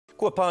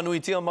Kua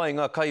pānuitia mai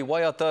ngā kai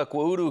waiata,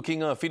 kua uru ki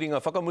ngā whiringa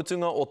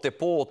whakamutunga o te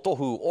pō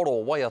tohu oro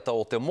waiata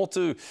o te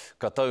motu,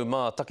 ka tau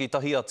mā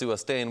takitahi atu a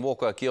Stan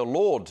Walker kia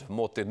Lorde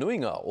mo te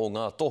nuinga o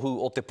ngā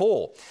tohu o te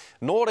pō.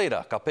 Nō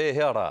reira, ka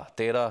pēhea rā,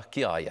 tērā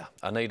ki aia.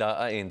 Aneira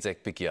a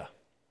Anzac Pikia.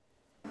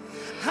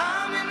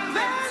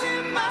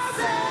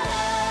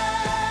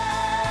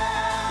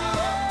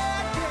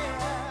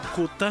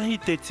 Ko tahi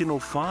te tino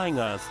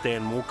whāinga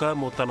Stan Walker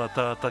mo tana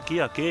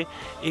tātaki ake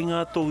e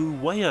ngā tohu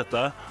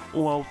waiata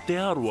o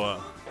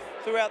Aotearoa.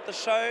 Throughout the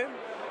show,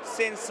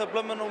 send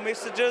subliminal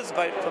messages,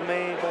 vote for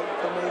me, vote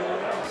for me.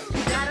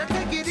 You gotta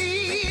take it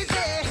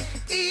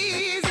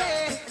easy,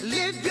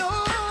 live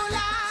your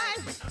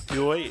life.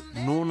 Ioi,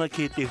 nōna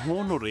ke te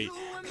honore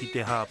ki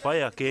te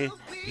hāpai ake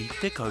I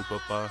te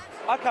kaupapa.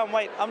 I can't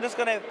wait. I'm just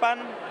gonna have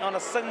fun. I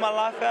wanna sing my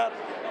life out.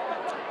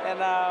 And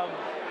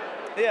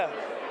yeah.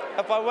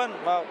 If I win,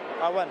 well,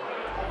 I win.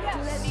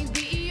 Let me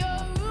be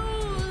your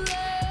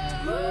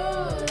ruler.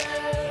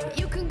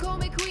 You can call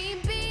me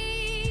Queen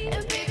Bee,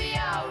 and baby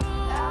I'll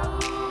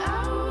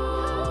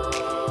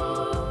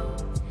rule.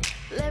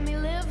 Let me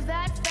live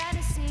that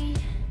fantasy.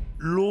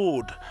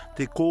 Lorde,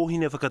 te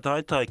kōhine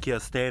whakataitai ki a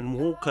Stan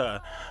Walker,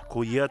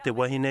 ko ia te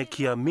wahine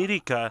ki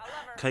Amerika,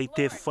 kei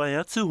te whai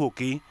atu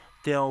hoki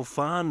te ao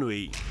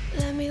whānui.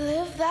 Let me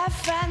live that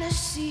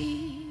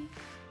fantasy.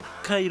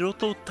 Kei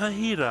roto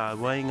tahi rā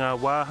wai ngā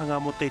wāhanga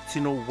mo te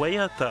tino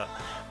waiata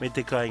me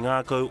te kai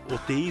ngākau o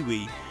te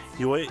iwi.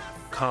 Ioi,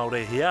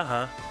 kaore he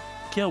aha,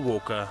 kia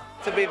Walker.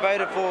 To be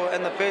voted for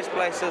in the first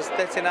place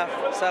that's enough.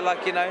 So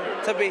like, you know,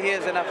 to be here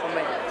is enough for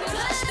me.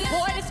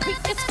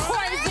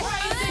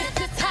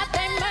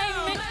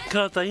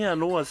 Ka tahi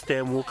anoa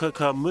Stan Walker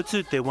ka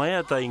mutu te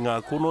waiata I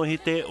ngā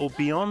konohete o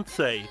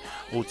Beyoncé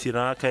o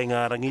tira kei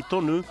ngā rangi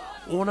tonu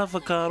ona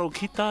whakaro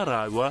ki tā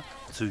rāua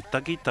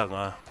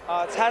tūtakitanga.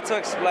 It's hard to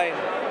explain,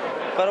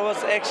 but it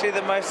was actually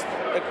the most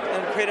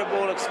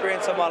incredible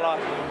experience of my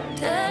life.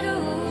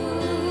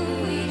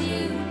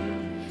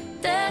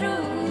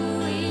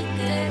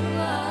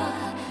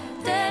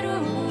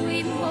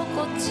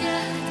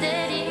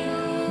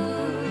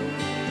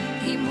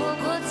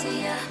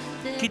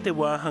 Ki te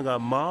wāhanga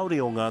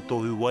Māori o ngā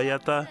tohu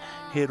waiata,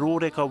 he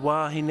rōreka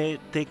wāhine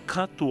te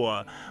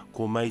katoa,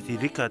 ko Maiti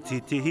Rika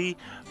Titihi,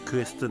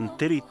 Kirsten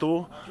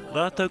Terito,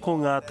 rātau ko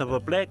ngā tapa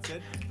Black,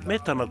 me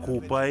tana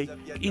kōpai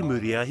I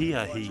muri ahi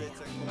ahi.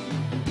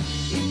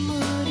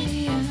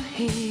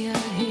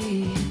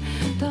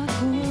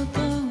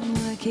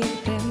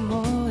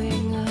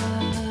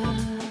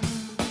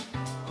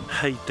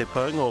 Hei te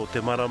paunga o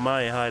te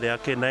marama e haere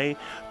ake nei,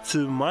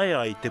 tū mai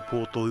ai te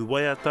pōtohu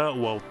waiata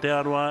o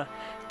Aotearoa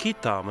ki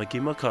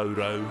Tāmaki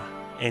Makaurau.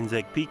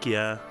 Anzac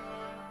Pikia,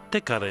 te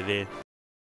Karere.